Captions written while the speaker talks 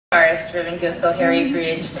Reverend Gyoko Harry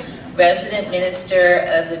Bridge, resident minister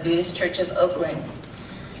of the Buddhist Church of Oakland.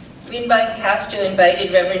 Greenbaum Castro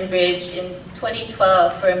invited Reverend Bridge in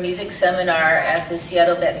 2012 for a music seminar at the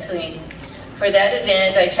Seattle Betsuin. For that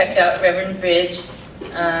event, I checked out Reverend Bridge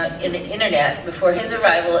in the internet before his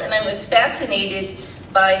arrival, and I was fascinated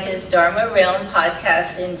by his Dharma Realm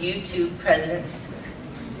podcast and YouTube presence,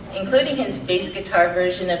 including his bass guitar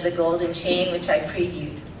version of The Golden Chain, which I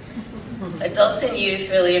previewed. Adults and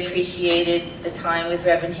youth really appreciated the time with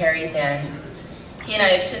Reverend Harry then. He and I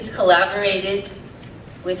have since collaborated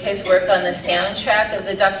with his work on the soundtrack of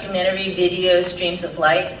the documentary video Streams of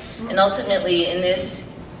Light, and ultimately in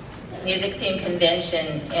this music-themed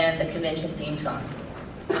convention and the convention theme song.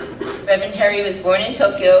 Reverend Harry was born in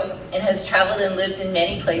Tokyo and has traveled and lived in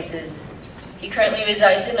many places. He currently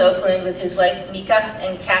resides in Oakland with his wife Mika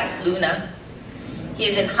and cat Luna. He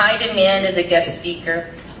is in high demand as a guest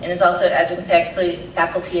speaker and is also adjunct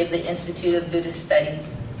faculty of the Institute of Buddhist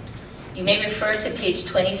Studies. You may refer to page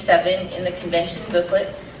 27 in the convention booklet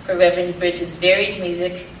for Reverend Bridge's varied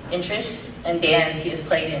music interests and bands he has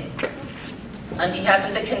played in. On behalf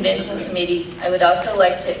of the convention committee, I would also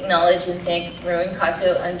like to acknowledge and thank Merwin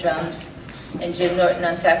Kato on drums and Jim Norton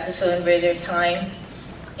on saxophone for their time.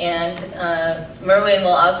 And Merwin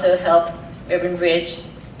will also help Reverend Bridge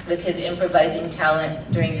with his improvising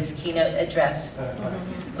talent during this keynote address.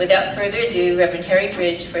 Without further ado, Reverend Harry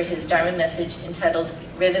Bridge for his Dharma message entitled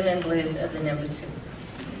Rhythm and Blues of the Nembutsu.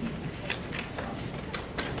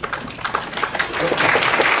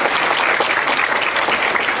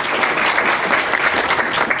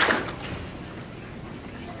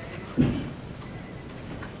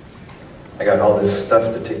 I got all this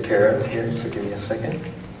stuff to take care of here, so give me a second.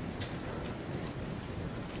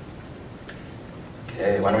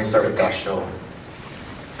 Okay, why don't we start with Dasho.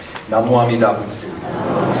 Namo Amida Butsu.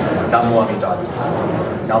 Namo Amida Butsu.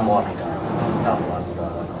 Namo Amida Butsu. Namo Amida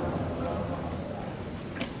Butsu.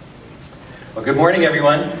 Well, good morning,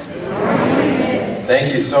 everyone. Good morning.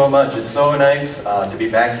 Thank you so much. It's so nice to be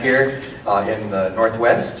back here in the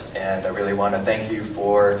Northwest, and I really want to thank you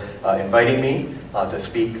for inviting me to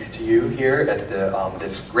speak to you here at the,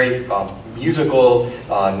 this great musical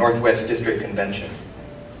Northwest District Convention.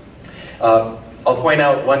 I'll point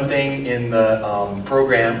out one thing in the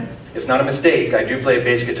program. It's not a mistake. I do play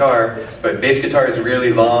bass guitar, but bass guitar is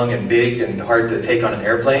really long and big and hard to take on an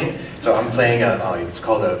airplane. So I'm playing it's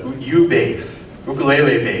called a U-bass,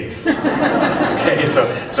 ukulele bass. Okay,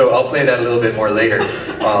 so I'll play that a little bit more later.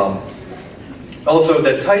 Also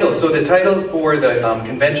the title. So the title for the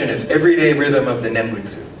convention is Everyday Rhythm of the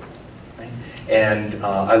Nembutsu. Right? And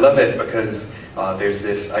I love it because there's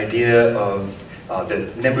this idea of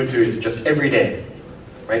that Nembutsu is just everyday,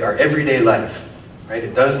 right? Our everyday life, right?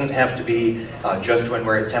 It doesn't have to be just when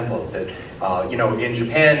we're at temple. That you know, in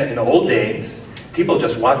Japan in the old days, people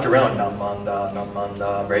just walked around namanda,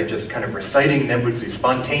 namanda, right? Just kind of reciting Nembutsu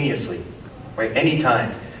spontaneously, right?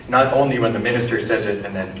 Anytime, not only when the minister says it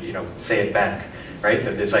and then say it back, right?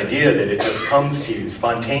 That this idea that it just comes to you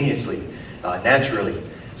spontaneously, naturally.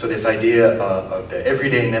 So this idea of the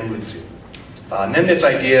everyday Nembutsu. And then this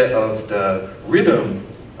idea of the rhythm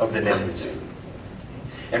of the Nembutsu.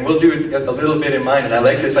 And we'll do a little bit in mind, and I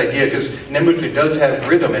like this idea because Nembutsu does have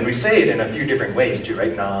rhythm, and we say it in a few different ways too,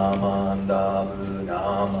 right? Namandabu,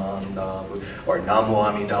 namandabu, or Namo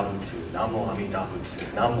Amida Butsu, Namo Amida Butsu,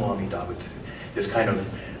 Namo Amida Butsu. This kind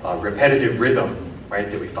of repetitive rhythm, right,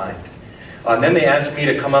 that we find. And then they asked me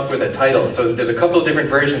to come up with a title. So there's a couple of different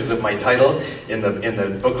versions of my title in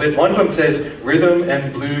the booklet. One of them says Rhythm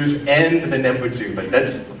and Blues and the Nembutsu, but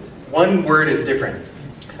that's one word is different.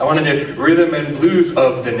 I wanted the Rhythm and Blues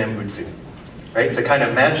of the Nembutsu, right? To kind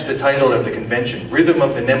of match the title of the convention. Rhythm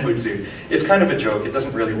of the Nembutsu is kind of a joke. It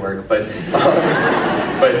doesn't really work, but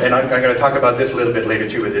and I'm going to talk about this a little bit later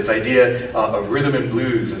too. With this idea of rhythm and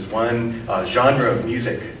blues is one genre of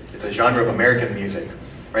music. It's a genre of American music.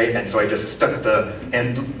 Right, and so I just stuck the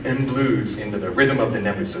and blues into the rhythm of the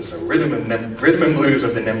Nembutsu. So rhythm and blues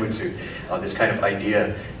of the Nembutsu. This kind of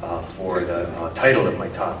idea for the title of my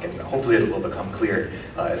talk, and hopefully it will become clear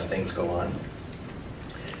as things go on.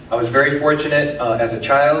 I was very fortunate as a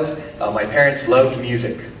child. My parents loved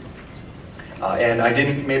music, and I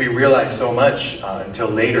didn't maybe realize so much until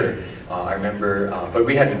later. I remember, but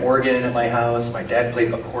we had an organ at my house. My dad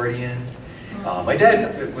played accordion. My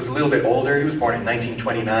dad was a little bit older. He was born in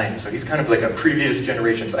 1929, so he's kind of like a previous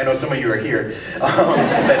generation. I know some of you are here,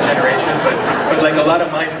 that generation, but like a lot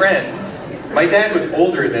of my friends, my dad was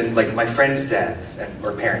older than like my friends' dads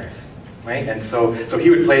or parents, right? And so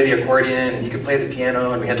he would play the accordion and he could play the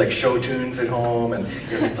piano, and we had like show tunes at home, and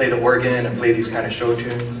he'd play the organ and play these kind of show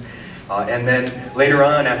tunes. And then later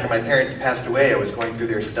on, after my parents passed away, I was going through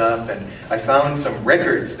their stuff, and I found some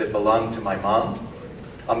records that belonged to my mom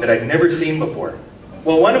that I'd never seen before.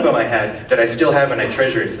 Well, one of them I had that I still have and I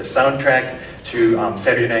treasure. It's the soundtrack to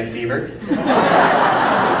Saturday Night Fever.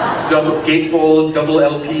 Double gatefold, double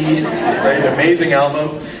LP, right? Amazing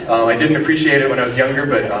album. I didn't appreciate it when I was younger,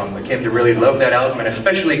 but I came to really love that album, and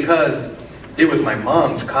especially because it was my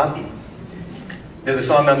mom's copy. There's a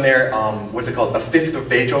song on there, what's it called? A Fifth of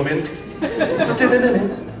Beethoven.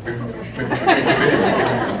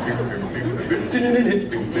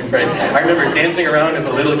 Right? I remember dancing around as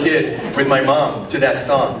a little kid with my mom to that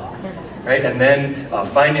song. Right? And then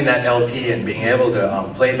finding that LP and being able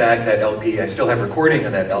to play back that LP. I still have recording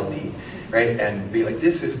of that LP, right? And be like,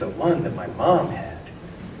 this is the one that my mom had,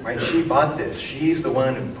 right? She bought this. She's the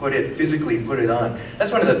one who physically put it on.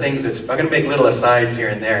 That's one of the things I'm going to make little asides here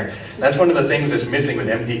and there. That's one of the things that's missing with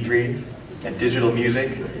MP3s and digital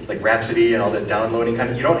music, like Rhapsody and all that downloading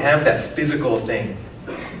kind of. You don't have that physical thing,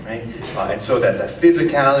 right? And so that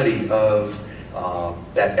physicality of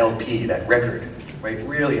that LP, that record, right,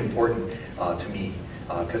 really important to me,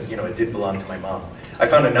 because it did belong to my mom. I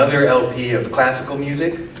found another LP of classical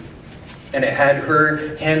music, and it had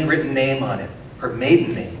her handwritten name on it, her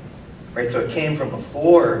maiden name, right? So it came from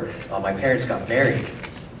before my parents got married,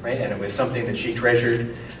 right? And it was something that she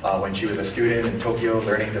treasured when she was a student in Tokyo,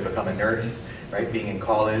 learning to become a nurse, right? Being in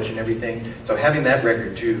college and everything. So having that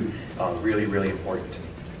record too, really, really important to me.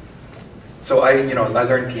 So I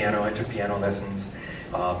learned piano. I took piano lessons.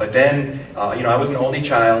 But then, I was an only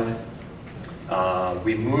child.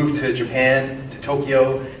 We moved to Japan, to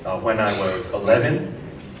Tokyo, when I was 11,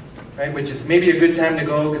 right? Which is maybe a good time to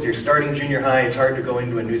go because you're starting junior high. It's hard to go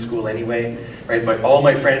into a new school anyway, right? But all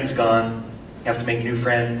my friends gone, have to make new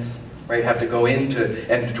friends, right? Have to go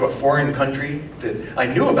into a foreign country that I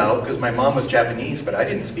knew about because my mom was Japanese, but I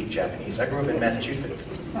didn't speak Japanese. I grew up in Massachusetts,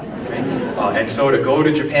 right? And so to go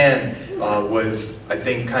to Japan was, I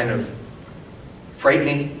think, kind of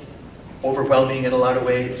frightening, overwhelming in a lot of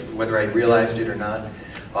ways, whether I realized it or not.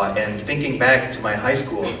 And thinking back to my high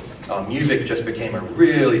school, music just became a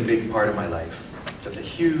really big part of my life, just a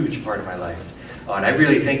huge part of my life. And I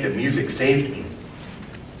really think that music saved me.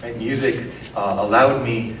 Right? Music allowed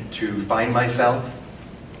me to find myself,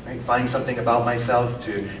 right? Find something about myself,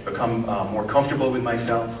 to become more comfortable with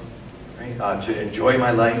myself, right? To enjoy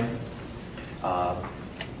my life.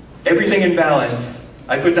 Everything in balance.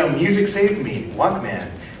 I put down music saved me, Walkman,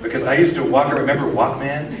 because I used to remember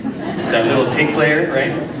Walkman? That little tape player,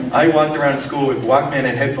 right? I walked around school with Walkman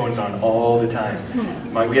and headphones on all the time.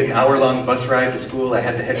 We had an hour-long bus ride to school. I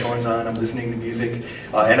had the headphones on. I'm listening to music.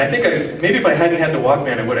 And I think maybe if I hadn't had the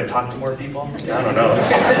Walkman, I would have talked to more people. I don't know.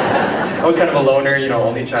 I was kind of a loner,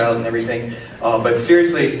 only child and everything. But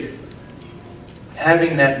seriously,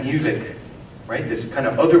 having that music, right? This kind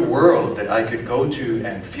of other world that I could go to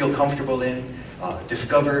and feel comfortable in,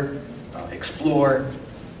 discover, explore,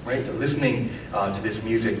 right? Listening to this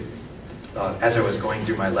music as I was going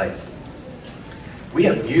through my life. We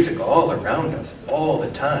have music all around us, all the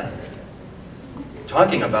time.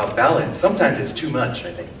 Talking about balance, sometimes it's too much,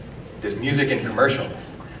 I think. There's music in commercials.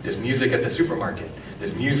 There's music at the supermarket.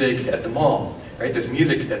 There's music at the mall, right? There's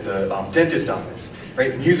music at the dentist office,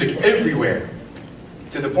 right? Music everywhere.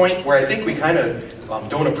 To the point where I think we kind of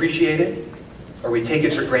don't appreciate it, or we take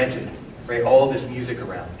it for granted. Right, all this music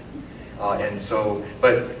around.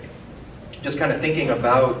 But just kind of thinking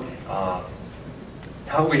about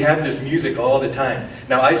how we have this music all the time.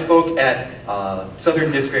 Now, I spoke at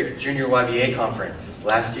Southern District Junior YBA Conference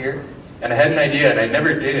last year, and I had an idea, and I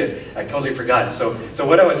never did it. I totally forgot. So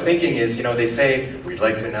what I was thinking is, they say, we'd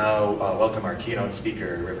like to now welcome our keynote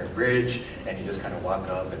speaker, Reverend Bridge, and you just kind of walk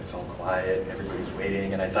up, and it's all quiet, and everybody's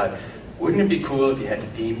waiting, and I thought, wouldn't it be cool if you had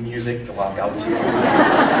theme music to walk out to?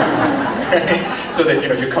 Right? So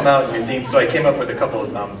that you come out and your theme. So I came up with a couple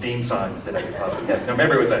of theme songs that I could possibly have. Now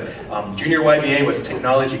remember, it was a Junior YBA was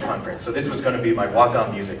technology conference, so this was going to be my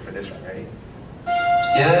walk-on music for this one. Ready?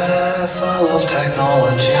 Yes, I love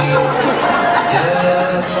technology.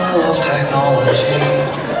 Yes, I love technology.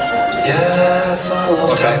 Yes, I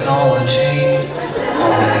love technology.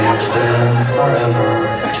 Always and forever.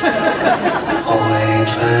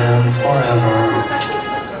 Always and forever.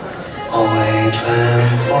 Always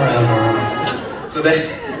and forever. So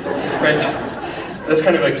right, that's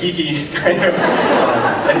kind of a geeky kind of,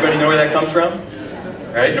 anybody know where that comes from?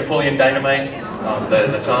 Right, Napoleon Dynamite,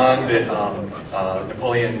 the song that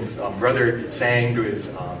Napoleon's brother sang to his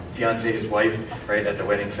fiancée, his wife, right, at the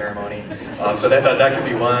wedding ceremony. So I thought that could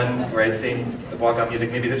be one, right, theme, the walk-on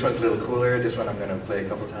music. Maybe this one's a little cooler. This one I'm going to play a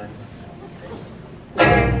couple times.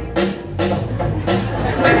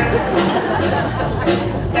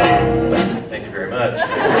 Thank you very much.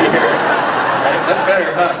 That's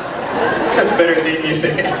better, huh? That's better theme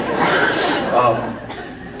music.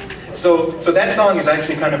 So that song is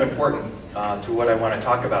actually kind of important to what I want to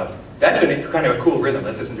talk about. That's kind of a cool rhythm.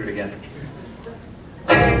 Let's listen to it again.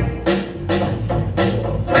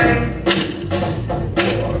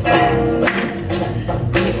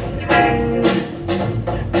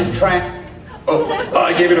 Tramp. Oh,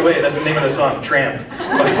 I gave it away. That's the name of the song, Tramp.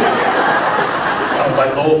 By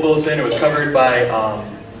Lowell Fulson. It was covered by,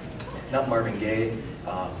 not Marvin Gaye,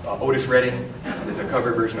 Otis Redding. There's a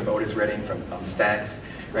cover version of Otis Redding from Stax,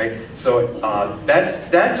 right? So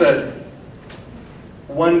that's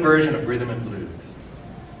one version of rhythm and blues.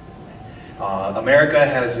 America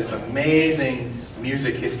has this amazing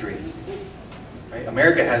music history. Right?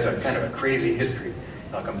 America has a kind of a crazy history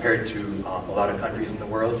compared to a lot of countries in the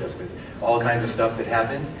world, just with all kinds of stuff that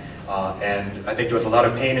happened. And I think there was a lot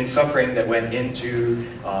of pain and suffering that went into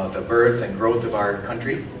the birth and growth of our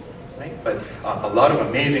country. Right? But a lot of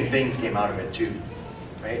amazing things came out of it too.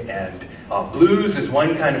 Right? And blues is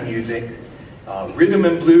one kind of music. Rhythm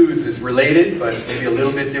and blues is related, but maybe a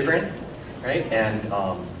little bit different. Right? And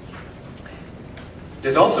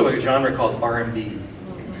there's also a genre called R&B.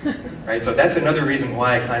 Right? So that's another reason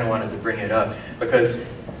why I kind of wanted to bring it up, because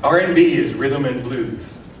R&B is rhythm and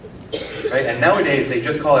blues. Right? And nowadays they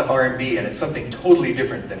just call it R&B, and it's something totally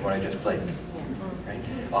different than what I just played.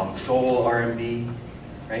 Right? Soul R&B,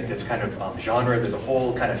 right? This kind of genre. There's a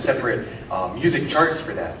whole kind of separate music charts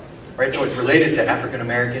for that. Right? So it's related to African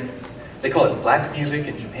Americans. They call it black music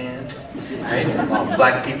in Japan. Right?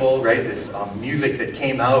 Black people, right? This music that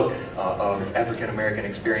came out of African American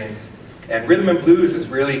experience. And rhythm and blues is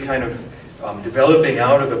really kind of developing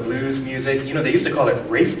out of the blues music. You know, they used to call it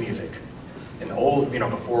race music. In the old, you know,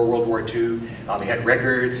 before World War II, they had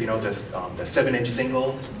records, you know, just the 7-inch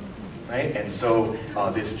singles, right? And so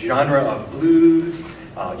this genre of blues,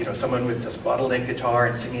 you know, someone with just bottleneck guitar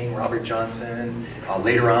and singing, Robert Johnson.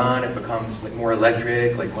 Later on, it becomes like more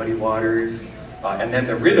electric, like Muddy Waters. And then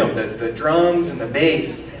the rhythm, the drums and the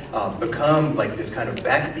bass become like this kind of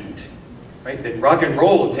backbeat, right? That rock and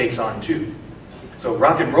roll takes on too. So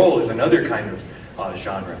rock and roll is another kind of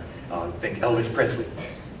genre. Think Elvis Presley,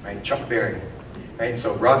 right? Chuck Berry, right?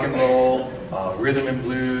 So rock and roll, rhythm and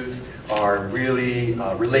blues are really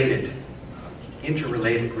related,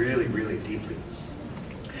 interrelated really, really deeply.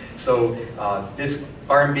 So this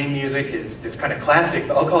R&B music is this kind of classic,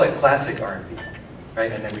 I'll call it classic R&B,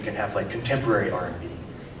 right? And then we can have like contemporary R&B,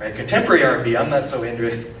 right? Contemporary R&B, I'm not so into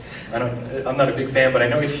it. I'm not a big fan, but I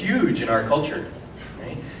know it's huge in our culture,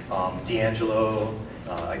 right? D'Angelo,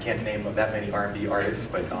 I can't name that many R&B artists,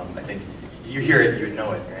 but I think you hear it, you would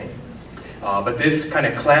know it, right? But this kind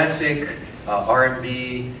of classic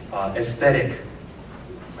R&B aesthetic,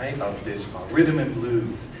 right, of this rhythm and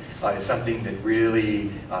blues is something that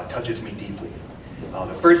really touches me deeply.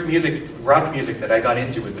 The first rock music that I got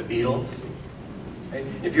into was the Beatles. Right?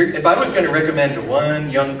 If I was going to recommend to one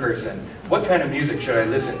young person, what kind of music should I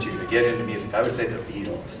listen to get into music, I would say the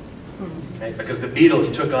Beatles. Right? Because the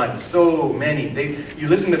Beatles took on so many, you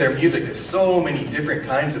listen to their music, there's so many different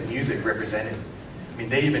kinds of music represented. I mean,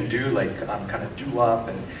 they even do like kind of doo-wop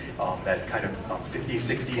and that kind of 50s,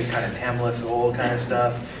 60s kind of Tamla soul kind of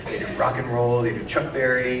stuff. They do rock and roll, they do Chuck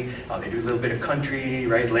Berry, they do a little bit of country,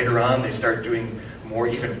 right? Later on, they start doing more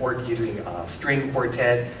even using string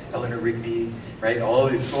quartet, Eleanor Rigby, right?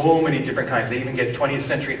 So many different kinds. They even get 20th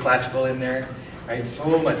century classical in there, right?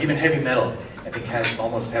 So much, even heavy metal, I think has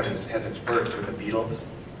its birth with the Beatles.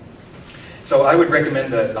 So I would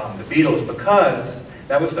recommend the Beatles because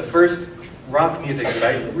that was the first rock music that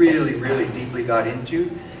I really, really deeply got into,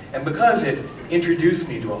 and because it introduced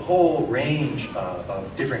me to a whole range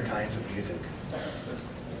of different kinds of music.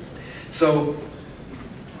 So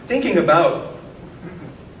thinking about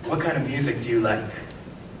what kind of music do you like,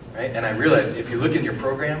 right? And I realized if you look in your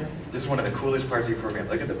program, this is one of the coolest parts of your program.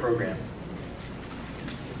 Look at the program.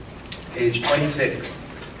 Page 26,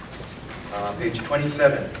 page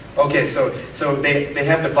 27. Okay, so they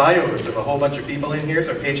have the bios of a whole bunch of people in here.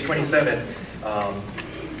 So page 27,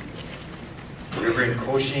 Reverend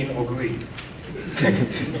Koshin Ogui.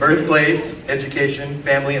 Birthplace, education,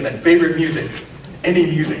 family, and then favorite music. Any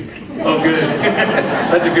music. Oh, good.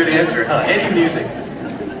 That's a good answer, huh? Any music.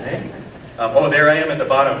 Okay. Oh, there I am at the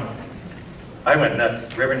bottom. I went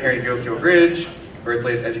nuts. Reverend Harry Gyokyo Bridge,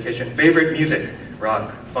 birthplace, education, favorite music.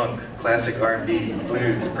 Rock, funk, classic R&B,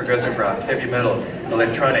 blues, progressive rock, heavy metal,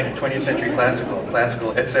 electronic, 20th century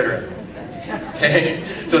classical, etc. Okay?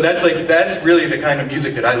 So that's really the kind of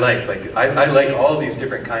music that I like. I like all these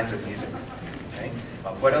different kinds of music. Okay?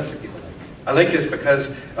 What else do people like? I like this because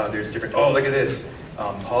there's different, oh, look at this.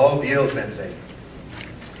 Paul Veal Sensei.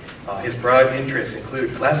 His broad interests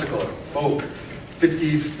include classical, folk,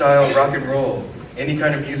 50s style rock and roll, any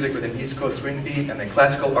kind of music with an East Coast swing beat, and then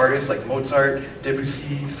classical artists like Mozart,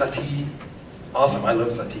 Debussy, Satie. Awesome, I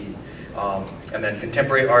love Satie. And then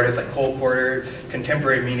contemporary artists like Cole Porter,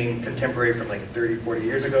 contemporary meaning contemporary from like 30, 40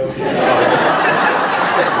 years ago. Just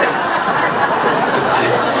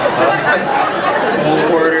kidding. Cole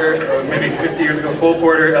Porter, or maybe 50 years ago, Cole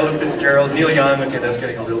Porter, Ella Fitzgerald, Neil Young, okay, that's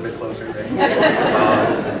getting a little bit closer, right?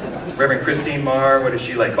 Reverend Christine Marr, what is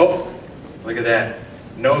she like? Oh, look at that.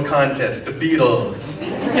 No contest, the Beatles.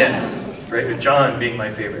 Yes, right, with John being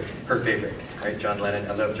my favorite, her favorite, right? John Lennon,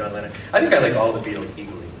 I love John Lennon. I think I like all the Beatles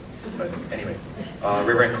equally, but anyway.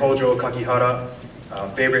 Reverend Kojo Kakihara,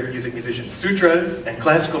 favorite musicians, sutras and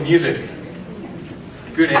classical music.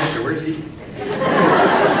 Good answer, where's he?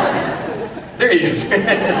 There he is.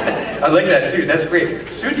 I like that too, that's great.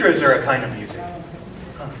 Sutras are a kind of music.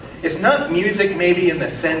 It's not music maybe in the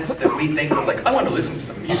sense that we think of like, I want to listen to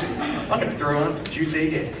some music. I'm going to throw on some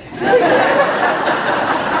Juicy Gay.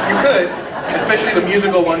 You could, especially the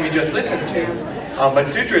musical one we just listened to. But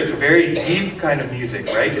sutra is a very deep kind of music,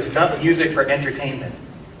 right? It's not music for entertainment.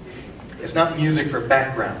 It's not music for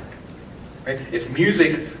background. Right? It's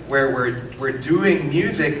music where we're doing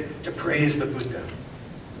music to praise the Buddha,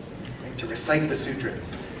 right? To recite the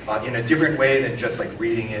sutras in a different way than just like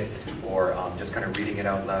reading it or just kind of reading it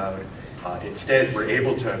out loud. Instead, we're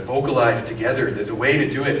able to vocalize together. There's a way to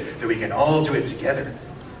do it that we can all do it together,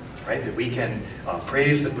 right? That we can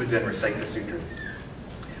praise the Buddha and recite the sutras.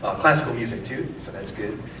 Classical music too, so that's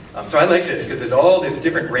good. So I like this because there's all this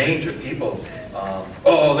different range of people.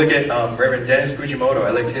 Oh, look at Reverend Dennis Fujimoto. I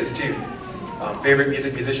liked his too. Favorite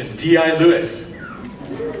musicians, D.I. Lewis.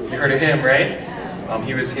 You heard of him, right?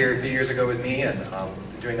 He was here a few years ago with me and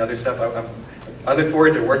doing other stuff. I look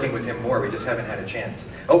forward to working with him more. We just haven't had a chance.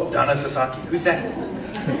 Oh, Dana Sasaki. Who's that?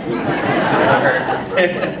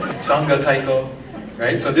 Sangha Taiko.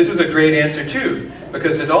 Right? So this is a great answer too,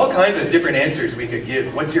 because there's all kinds of different answers we could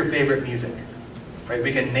give. What's your favorite music? Right?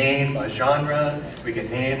 We can name a genre, we can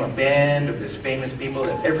name a band of these famous people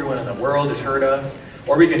that everyone in the world has heard of,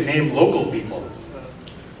 or we can name local people,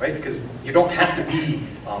 right? Because you don't have to be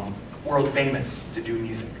world famous to do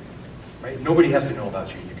music, right? Nobody has to know about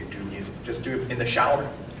you. You can do music. Just do it in the shower.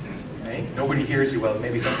 Right? Nobody hears you. Well,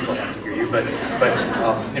 maybe some people have to hear you, but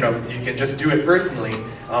you know, you can just do it personally.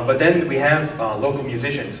 But then we have local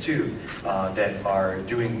musicians too that are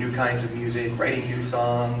doing new kinds of music, writing new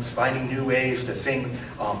songs, finding new ways to sing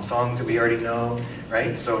songs that we already know.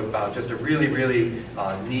 Right? So just a really, really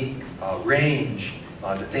neat range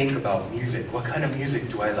to think about music. What kind of music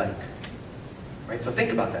do I like? Right? So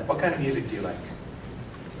think about that. What kind of music do you like?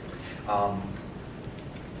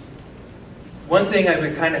 One thing I've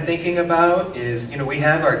been kind of thinking about is, you know, we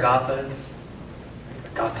have our Gathas.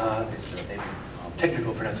 Gatha is a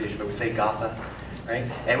technical pronunciation, but we say Gatha, right?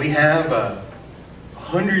 And we have a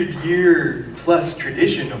 100-year-plus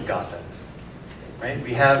tradition of Gathas, right?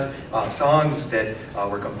 We have songs that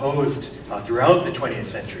were composed throughout the 20th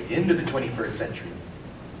century, into the 21st century.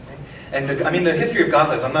 Right? And I mean, the history of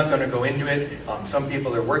Gathas, I'm not going to go into it. Some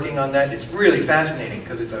people are working on that. It's really fascinating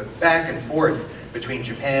because it's a back and forth between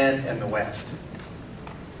Japan and the West.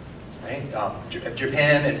 Right?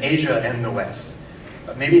 Japan and Asia and the West.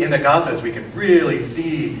 Maybe in the Gathas we can really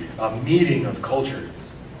see a meeting of cultures,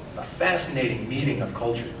 a fascinating meeting of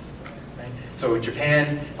cultures. Right? So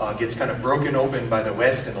Japan gets kind of broken open by the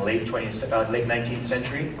West in the late 19th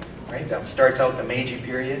century. Right? That starts out the Meiji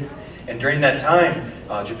period. And during that time,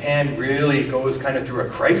 Japan really goes kind of through a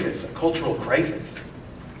crisis, a cultural crisis.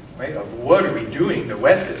 Right? Of what are we doing? The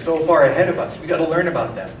West is so far ahead of us. We got to learn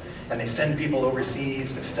about them. And they send people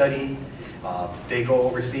overseas to study. They go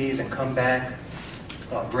overseas and come back,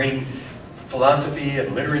 bring philosophy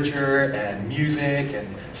and literature and music and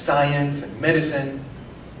science and medicine.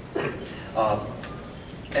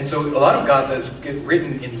 And so a lot of Gathas get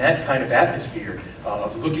written in that kind of atmosphere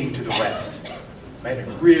of looking to the West. Right?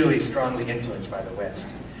 And really strongly influenced by the West.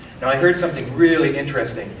 Now I heard something really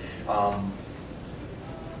interesting.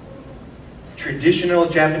 Traditional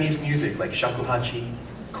Japanese music like shakuhachi,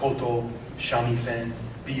 koto, shamisen,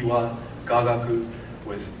 biwa, gagaku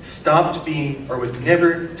was stopped being, or was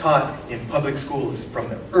never taught in public schools from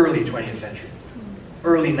the early 20th century.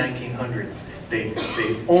 Early 1900s, they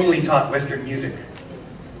only taught Western music.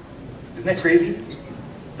 Isn't that crazy?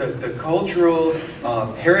 The cultural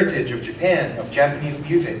heritage of Japan, of Japanese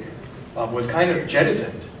music, was kind of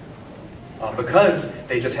jettisoned. Because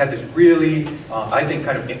they just had this really, I think,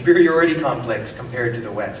 kind of inferiority complex compared to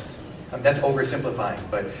the West. That's oversimplifying,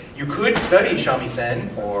 but you could study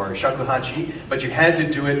shamisen or shakuhachi, but you had to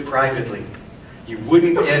do it privately. You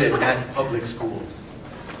wouldn't get it at public school.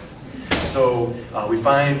 So we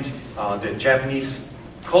find that Japanese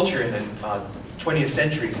culture in the 20th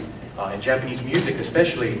century, and Japanese music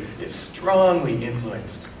especially, is strongly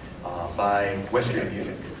influenced by Western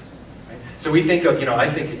music. Right? So we think of, I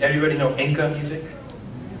think, everybody know enka music?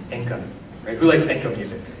 Enka, right? Who likes enka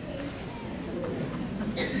music?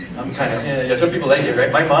 I'm kind of, yeah, some people like it,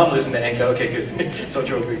 right? My mom listened to enka, okay, good.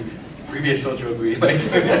 Sochogui, previous Sochogui likes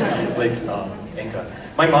enka.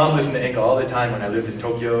 My mom listened to enka all the time when I lived in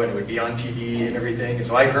Tokyo, and it would be on TV and everything, and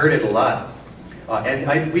so I heard it a lot.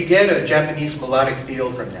 We get a Japanese melodic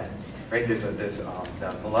feel from that, right? There's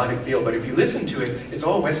that melodic feel, but if you listen to it, it's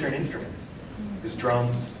all Western instruments. There's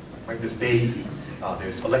drums, right? There's bass,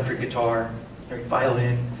 there's electric guitar, right?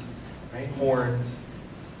 Violins, right? Horns.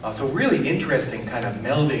 So really interesting kind of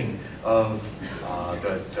melding of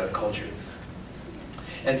the cultures.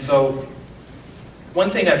 And so one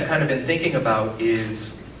thing I've kind of been thinking about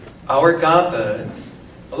is our Gathas,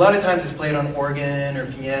 a lot of times it's played on organ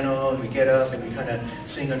or piano, and we get up and we kind of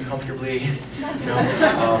sing uncomfortably,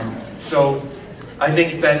 So I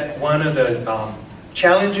think that one of the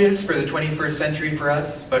challenges for the 21st century for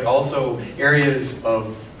us, but also areas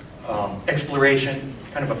of exploration,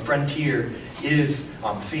 kind of a frontier, is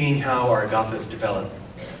seeing how our Gathas develop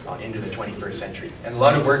into the 21st century. And a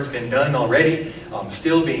lot of work's been done already,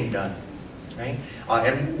 still being done, right?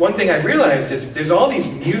 And one thing I realized is there's all these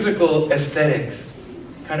musical aesthetics,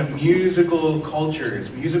 kind of musical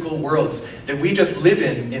cultures, musical worlds that we just live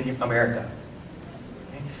in America,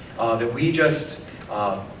 okay? That we just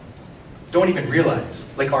don't even realize,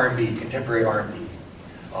 like R&B, contemporary R&B,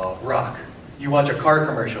 rock. You watch a car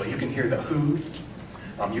commercial, you can hear The Who,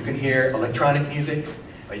 you can hear electronic music,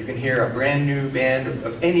 you can hear a brand new band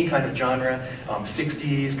of any kind of genre,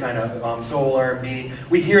 60s kind of soul R&B.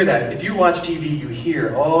 We hear that. If you watch TV, you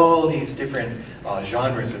hear all these different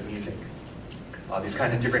genres of music, these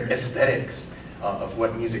kind of different aesthetics of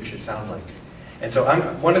what music should sound like. And so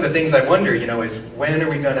one of the things I wonder, is when are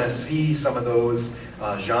we going to see some of those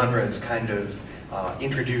genres kind of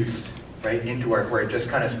introduced, right, into where it just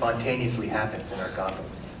kind of spontaneously happens in our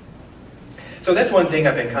Gathas. So that's one thing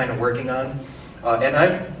I've been kind of working on. And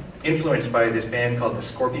I'm influenced by this band called the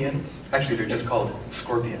Scorpions. Actually, they're just called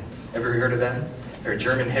Scorpions. Ever heard of them? They're a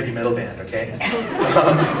German heavy metal band, okay?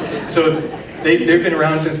 So they've been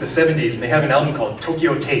around since the 70s, and they have an album called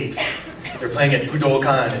Tokyo Tapes. They're playing at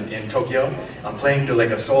Budokan in Tokyo. I'm playing to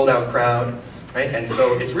like a sold-out crowd, right? And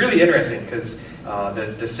so it's really interesting because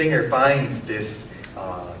the singer finds this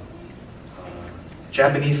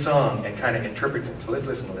Japanese song and kind of interprets it. So let's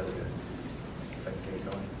listen a little bit.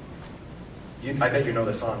 I bet you know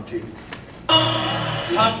the song too. Yeah.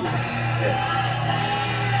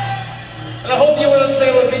 And I hope you will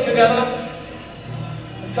stay with me together.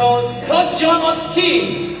 It's called God John on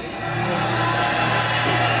Ski.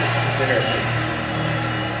 It's interesting.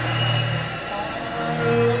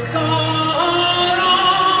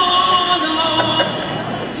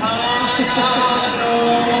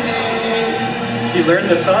 He learned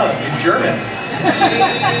the song. He's German.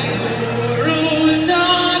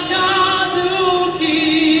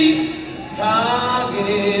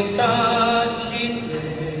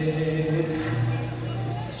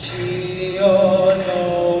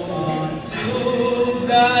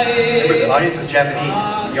 Remember, the audience is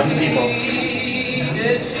Japanese, young people.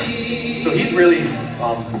 So he's really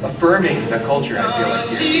affirming the culture, I feel like,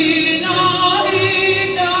 here.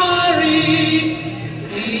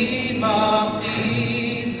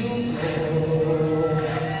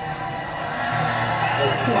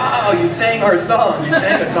 Wow, you sang our song. You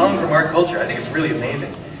sang a song from our culture. I think it's really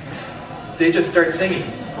amazing. They just start singing.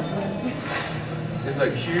 This is a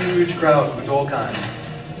huge crowd, Budokan.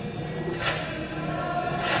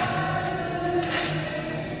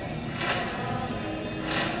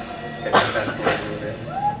 Fast forward a little bit.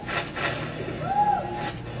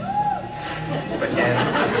 If I can,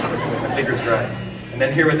 my fingers dry. And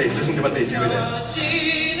then listen to what they do with it.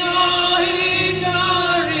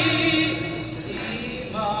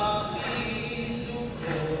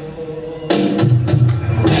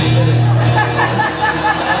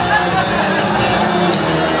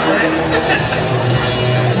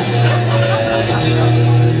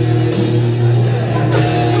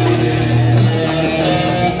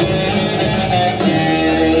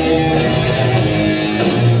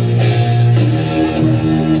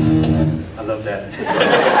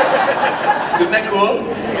 Isn't that cool?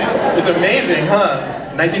 It's amazing, huh?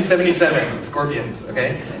 1977, Scorpions,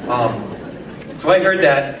 okay? So I heard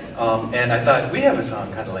that, And I thought, we have a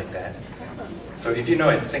song kind of like that. So if you know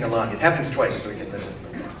it, sing along. It happens twice, so we can listen.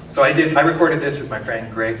 So I recorded this with my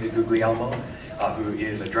friend Greg DeGuglielmo, who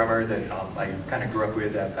is a drummer that I kind of grew up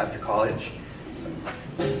with after college. So.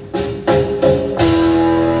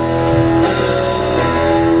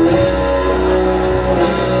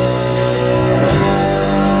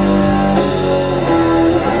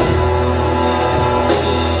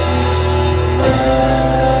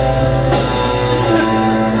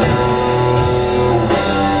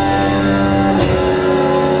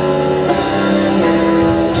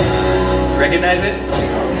 Recognize it?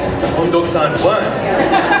 Ondok-san 1.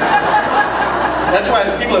 That's why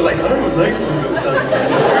people are like, I don't like Ondok-san 1.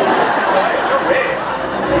 No way.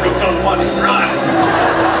 Ondok-san 1 rocks.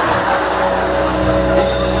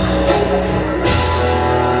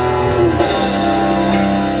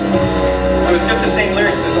 So it's just the same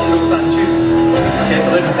lyrics as Ondok-san 2. Okay, so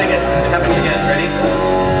let's sing it. It happens again. Ready?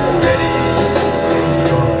 Ready?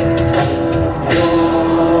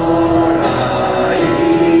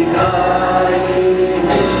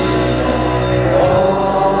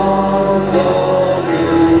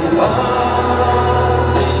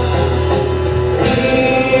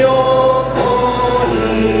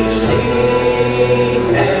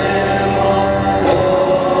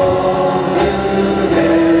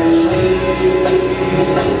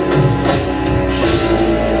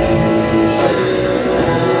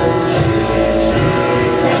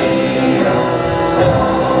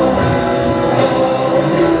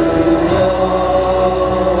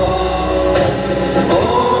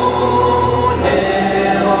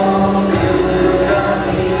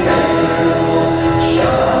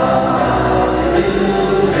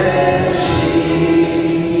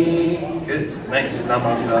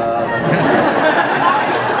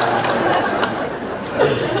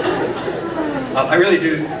 I really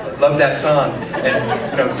do love that song,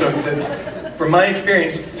 and so from my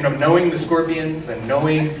experience, knowing the Scorpions and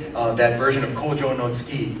knowing that version of Kojo no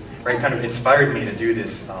Tsuki, right, kind of inspired me to do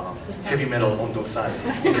this heavy metal Ondok-san.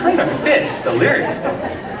 It kind of fits the lyrics.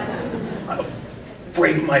 I'll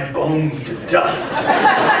break my bones to dust,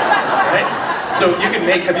 right? So you can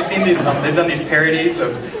make. Have you seen these? They've done these parodies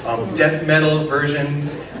of death metal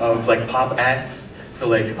versions of like pop acts. So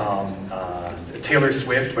like. Taylor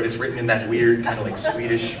Swift, but it's written in that weird, kind of like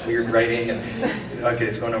Swedish, weird writing, and okay,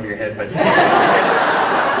 it's going over your head, but you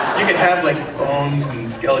could have like bones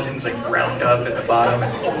and skeletons like ground up at the bottom,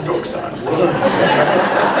 and Ondok-san 1. I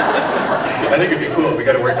think it'd be cool. We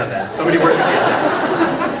got to work on that. Somebody work on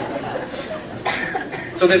that.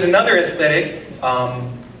 So there's another aesthetic,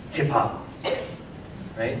 hip hop,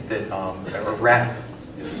 right? That or rap,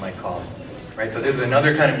 as you might call it, right? So this is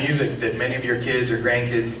another kind of music that many of your kids or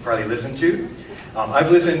grandkids probably listen to.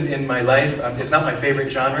 I've listened in my life. It's not my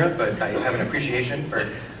favorite genre, but I have an appreciation for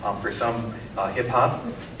some hip hop,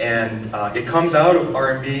 and it comes out of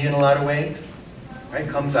R&B in a lot of ways. Right? It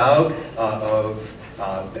comes out of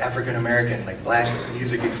African American, like black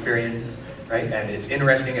music experience. Right? And it's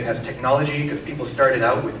interesting. It has technology because people started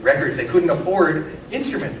out with records. They couldn't afford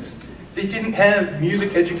instruments. They didn't have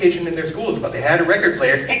music education in their schools, but they had a record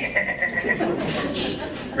player.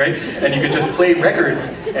 Right? And you could just play records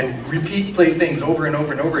and play things over and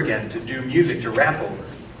over and over again to do music, to rap over.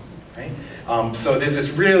 Right? So there's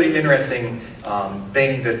this really interesting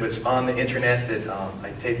thing that was on the internet that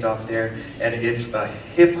I taped off there, and it's a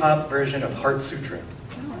hip-hop version of Heart Sutra.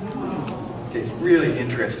 Okay, it's really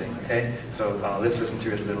interesting, okay? So let's listen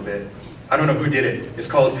to it a little bit. I don't know who did it. It's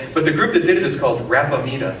called, but the group that did it is called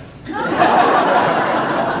Rapamida.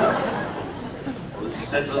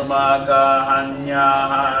 節馬がはんにゃ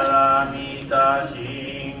はらみた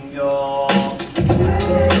しんぎょ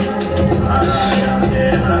あらや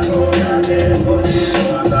であこやでこじ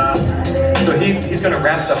まが So he's going to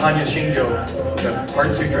rap the Hanya Shingyo, the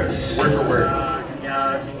Heart Sutra, word for word.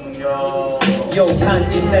 Yo,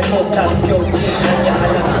 kanji zeto satsuyo hanya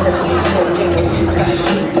hara mita chi shougen no yukai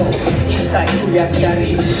hito Isai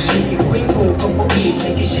kuyakyari shiki huiku kopo I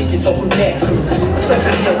shiki shiki sofuzeku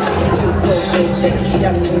Kusakute shiki juso yo shiki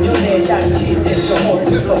hiyaku nyo de shari shi testo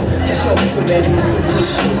hokuso Tesho kumetsu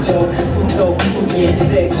kujo fuzo fuye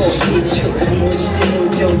zeko ichu Mushiki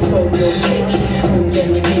mujo so yo shiki Mugen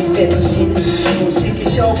ni mite no shini Mushiki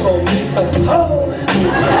shoko miso ho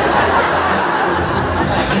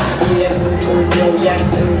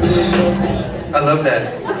I love that.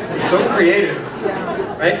 It's so creative,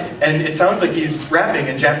 right? And it sounds like he's rapping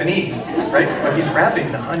in Japanese, right? But he's rapping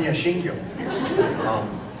the Hanya Shingyo.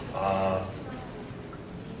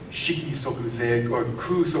 Shiki sokuze, or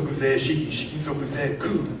ku sokuze, shiki sokuze,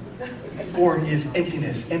 ku. Form is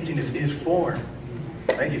emptiness, emptiness is form.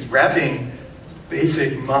 Right? He's rapping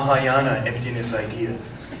basic Mahayana emptiness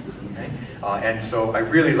ideas. Okay? And so I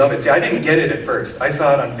really love it. See, I didn't get it at first. I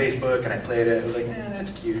saw it on Facebook and I played it. I was like,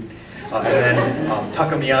 that's cute. And then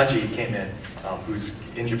Taka Miyaji came in, who's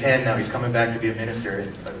in Japan now. He's coming back to be a minister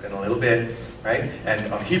in a little bit, right? And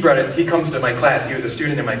he brought it. He comes to my class. He was a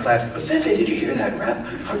student in my class. He goes, "Sensei, did you hear that rap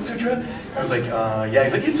Heart Sutra?" I was like, "Yeah."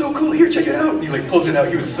 He's like, "It's so cool. Here, check it out." And he like pulls it out.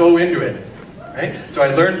 He was so into it, right? So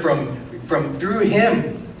I learned from through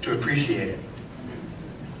him to appreciate it.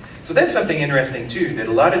 So that's something interesting too. That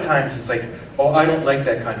a lot of times it's like, "Oh, I don't like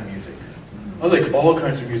that kind of music. I like all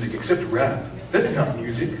kinds of music except rap. That's not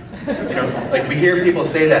music." You know, like we hear people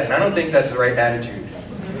say that, and I don't think that's the right attitude.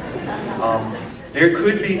 There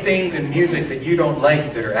could be things in music that you don't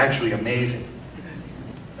like that are actually amazing,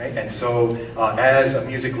 right? And so, as a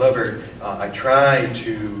music lover, I try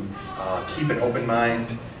to keep an open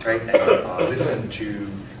mind, right, and listen to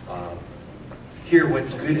hear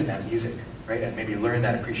what's good in that music, right, and maybe learn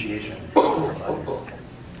that appreciation from others.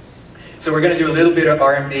 So we're going to do a little bit of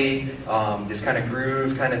R&B, this kind of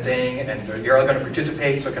groove kind of thing, and you're all going to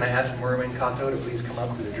participate. So can I ask Merwin Kato to please come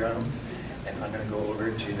up to the drums, and I'm going to go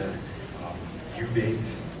over to the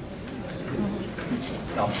bass.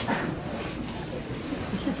 No.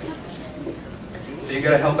 So you got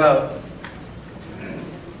to help out.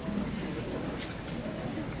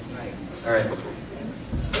 All right.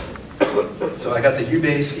 So I got the U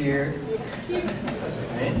bass here,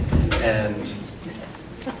 right?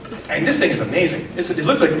 And this thing is amazing. It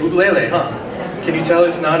looks like an ukulele, huh? Can you tell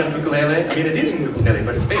it's not an ukulele? I mean, it is an ukulele,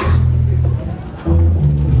 but it's bass,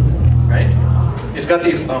 right? It's got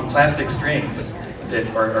these plastic strings that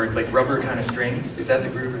are like rubber kind of strings. Is that the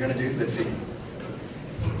groove we're going to do? Let's see.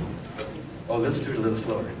 Oh, let's do it a little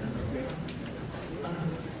slower.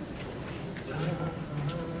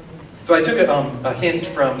 So I took a hint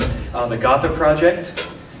from the Gatha project,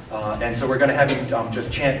 and so we're going to have you just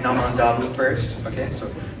chant Naman Dabu first. Okay, so.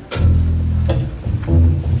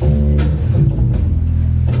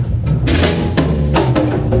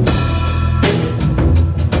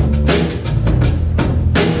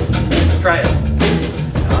 Try it.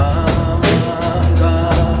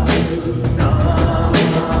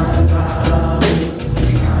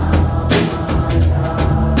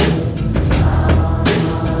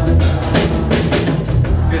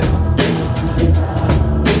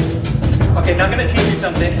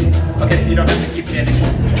 Okay, you don't have to keep chanting.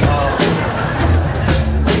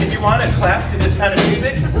 If you want to clap to this kind of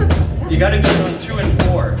music, you got to do it on 2 and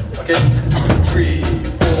 4. Okay? 3, 4,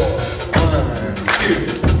 1, 2, 3,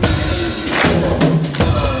 4,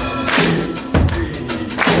 1, 2, 3,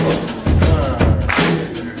 4, 1,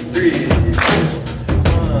 2, 3.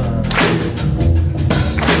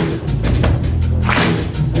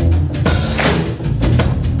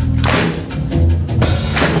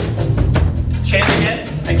 Chant again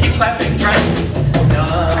and keep clapping. Try it.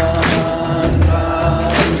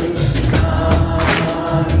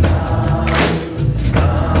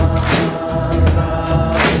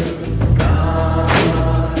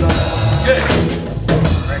 Good.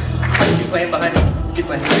 All right. Keep playing behind me. Keep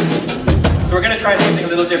playing. So we're going to try something a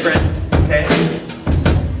little different. Okay.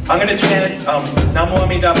 I'm going to chant Namo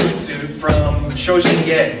Amida Butsu from Shojin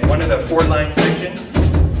Ye, one of the 4-line sections.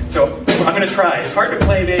 So I'm going to try. It's hard to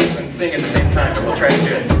play bass and sing at the same time, but we'll try to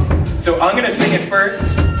do it. So I'm going to sing it first,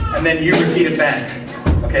 and then you repeat it back.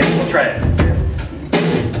 Okay, we'll try it.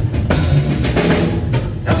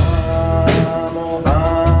 Namo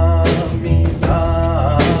Amida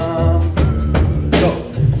Butsu. Go.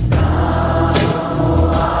 Namo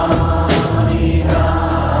Amida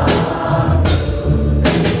Butsu.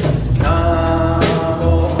 Namo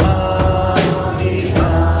Amida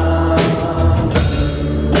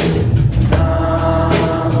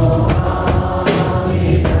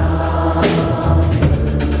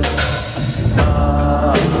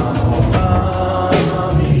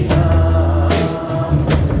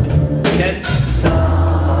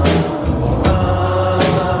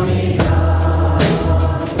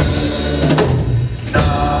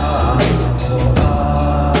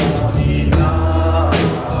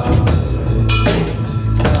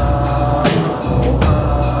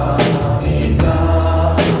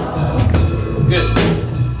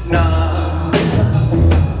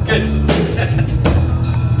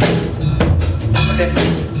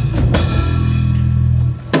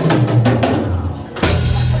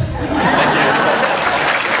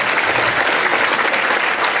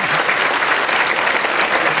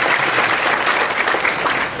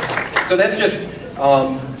So that's just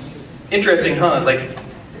interesting, huh? Like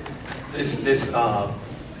this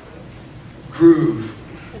groove,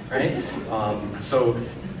 right? So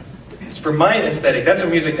for my aesthetic, that's a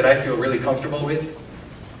music that I feel really comfortable with,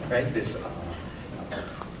 right? This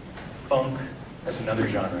funk, that's another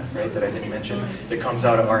genre, right, that I didn't mention, that comes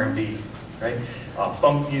out of R&B, right?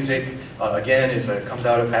 Funk music, again, comes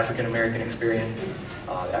out of African American experience,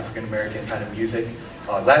 African American kind of music.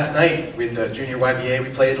 Last night with the Junior YBA, we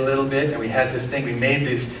played a little bit, and we had this thing, we made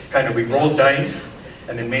this we rolled dice,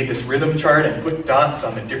 and then made this rhythm chart and put dots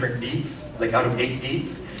on the different beats, like out of 8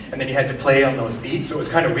 beats, and then you had to play on those beats. So it was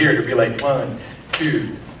kind of weird to be like 1,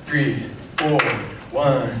 2, 3, 4,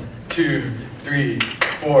 1, 2, 3,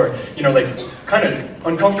 4, you know, like kind of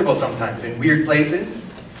uncomfortable sometimes in weird places.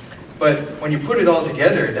 But when you put it all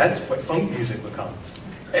together, that's what funk music becomes.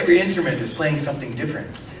 Every instrument is playing something different.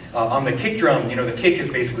 On the kick drum, you know, the kick is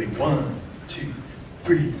basically 1, 2,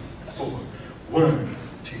 3, 4, 1,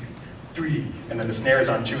 2, 3, and then the snare is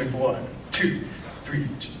on 2 and 1, 2, 3,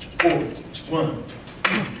 4, 1,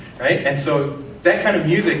 2, right? And so that kind of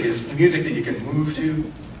music is music that you can move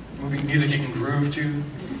to, music you can groove to,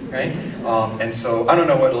 right? And so I don't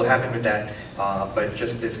know what will happen with that, but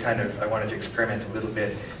just this kind of, I wanted to experiment a little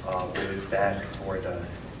bit with that for the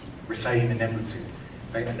reciting the Nembutsu,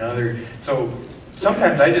 right? So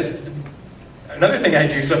sometimes another thing I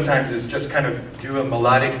do sometimes is just kind of do a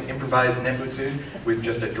melodic improvised Nembutsu with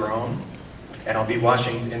just a drone. And I'll be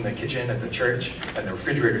washing in the kitchen at the church, and the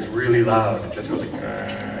refrigerator is really loud. It just goes like,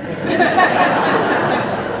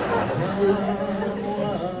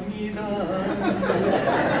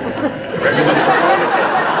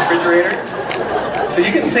 refrigerator. So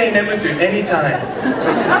you can say Nembutsu anytime.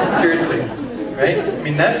 Seriously, right? I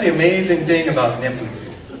mean, that's the amazing thing about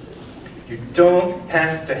Nembutsu. You don't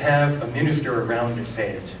have to have a minister around to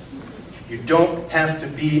say it. You don't have to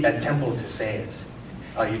be at temple to say it.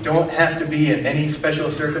 You don't have to be in any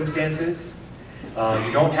special circumstances.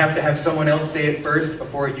 You don't have to have someone else say it first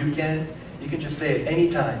before you can. You can just say it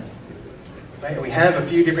anytime. Right? We have a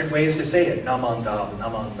few different ways to say it. Namandabu,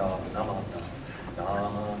 namandabu, namandabu.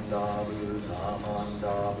 Namandabu,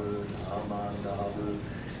 namandabu, namandabu.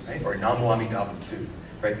 Right? Or Namu Amidabu too.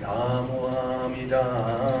 Right? Namu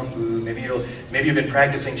Amidabu. Maybe you've been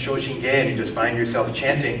practicing Shoshinge and you just find yourself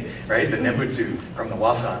chanting, right, the Nembutsu from the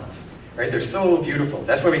Wasans. Right? They're so beautiful.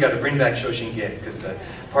 That's why we got to bring back Shoshinge, because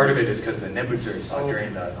part of it is because the Nembutsu is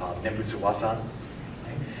during the Nembutsu Wasan.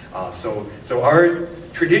 Right? So our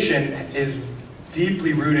tradition is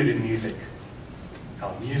deeply rooted in music,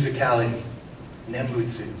 musicality,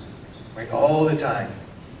 Nembutsu, right? All the time,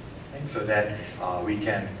 right? So that we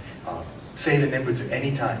can say the Nembutsu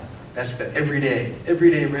anytime. That's the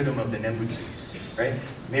everyday rhythm of the Nembutsu, right?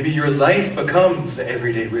 Maybe your life becomes the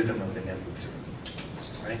everyday rhythm of the Nembutsu,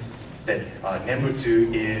 right? That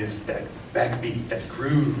Nembutsu is that backbeat, that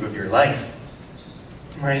groove of your life,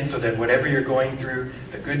 right? So that whatever you're going through,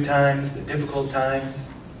 the good times, the difficult times,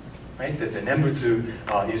 right? That the Nembutsu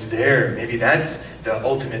is there. Maybe that's the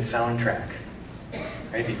ultimate soundtrack,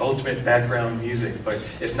 right? The ultimate background music. But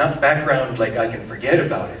it's not background like I can forget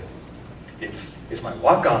about it. It's my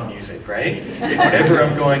walk-on music, right? Whatever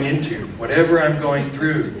I'm going into, whatever I'm going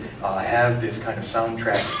through, I have this kind of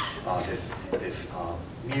soundtrack, this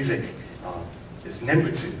music, this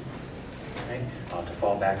Nembutsu, right? To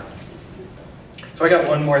fall back on. So I got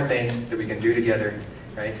one more thing that we can do together,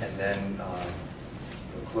 right? And then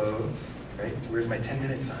we'll close, right? Where's my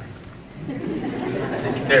 10-minute sign?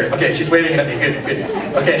 There, okay, she's waving at me, good.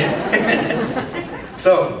 Okay.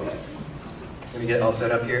 So, let me get all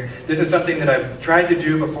set up here. This is something that I've tried to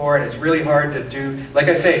do before, and it's really hard to do. Like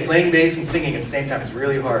I say, playing bass and singing at the same time is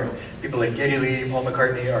really hard. People like Geddy Lee, Paul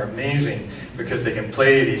McCartney are amazing because they can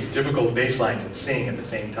play these difficult bass lines and sing at the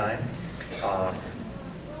same time.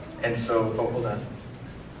 And so, oh, hold on.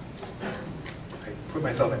 I put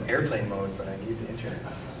myself in airplane mode, but I need the internet.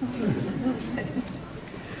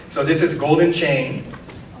 So this is Golden Chain,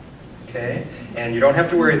 okay? And you don't have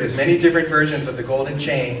to worry, there's many different versions of the Golden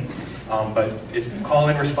Chain. But it's call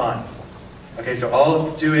and response. Okay, so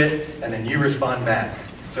I'll do it, and then you respond back.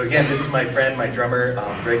 So again, this is my friend, my drummer,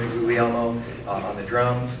 Greg Guglielmo, on the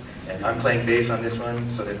drums, and I'm playing bass on this one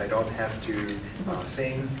so that I don't have to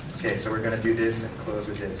sing. Okay, so we're going to do this and close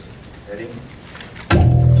with this. Ready?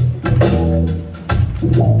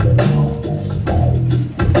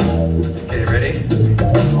 Okay, ready?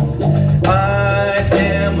 I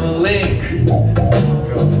am a link.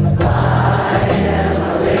 Go. I am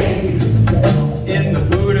a link. In the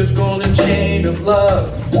Buddha's golden chain of love.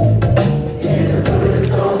 In the Buddha's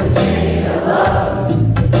golden chain of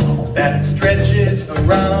love. That stretches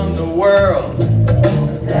around the world.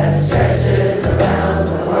 That stretches around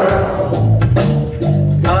the world.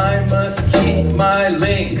 I must keep my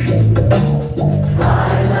link.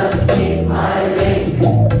 I must keep my link.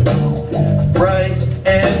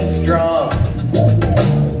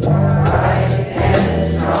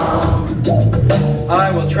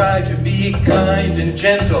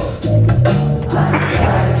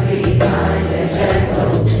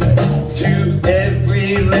 To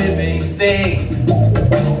every living thing.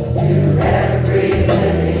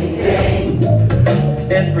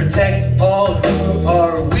 And protect all who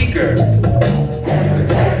are weaker.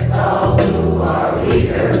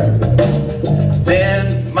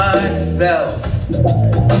 Than myself.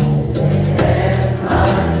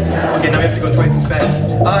 Okay, now we have to go twice as fast.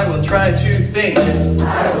 I will try to think.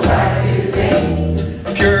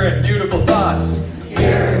 Pure and beautiful thoughts.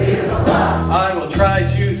 I will try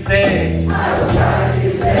to say.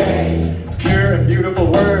 Pure and beautiful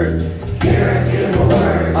words.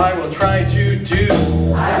 I will try to do.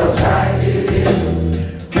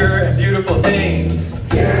 Pure and beautiful things.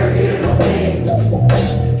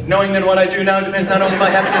 Knowing that what I do now depends not only on my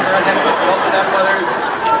happiness or unhappiness, but also that of others.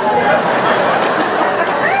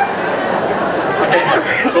 Okay,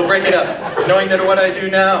 we'll break it up. Knowing that what I do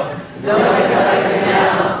now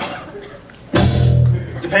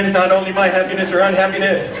depends not only on my happiness or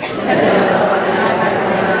unhappiness,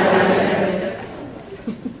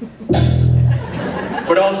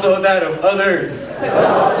 but also that of others.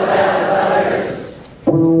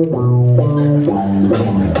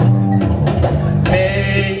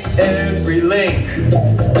 May every link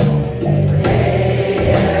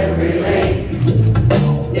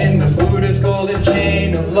in the Buddha's golden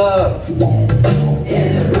chain of love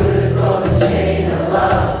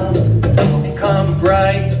become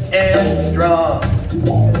bright and strong.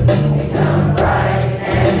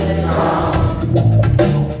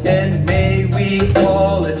 And may we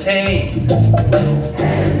all attain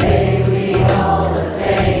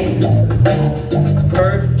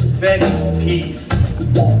perfect peace.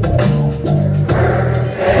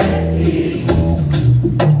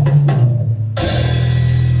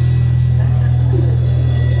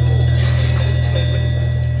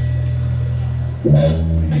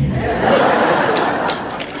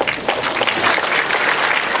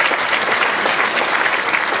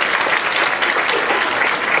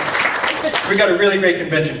 We got a really great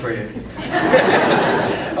convention for you.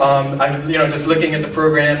 I'm, just looking at the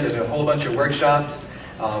program. There's a whole bunch of workshops.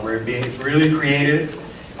 It's really creative.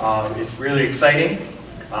 It's really exciting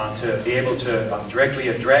to be able to directly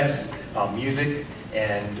address music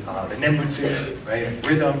and the Nembutsu, right, and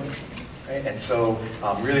rhythm. Right? And so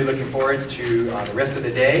I'm really looking forward to the rest of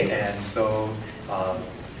the day. And so I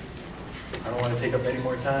don't want to take up any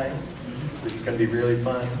more time. This is going to be really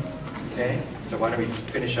fun. Okay? So why don't we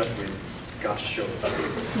finish up with Gasho.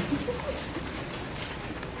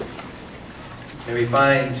 May we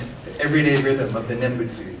find the everyday rhythm of the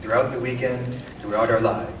Nembutsu throughout the weekend, throughout our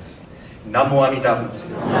lives. Namo Amida Butsu.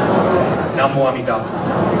 Namo Amida Butsu.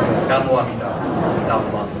 Namo Amida Butsu.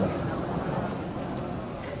 Namo Amida Butsu.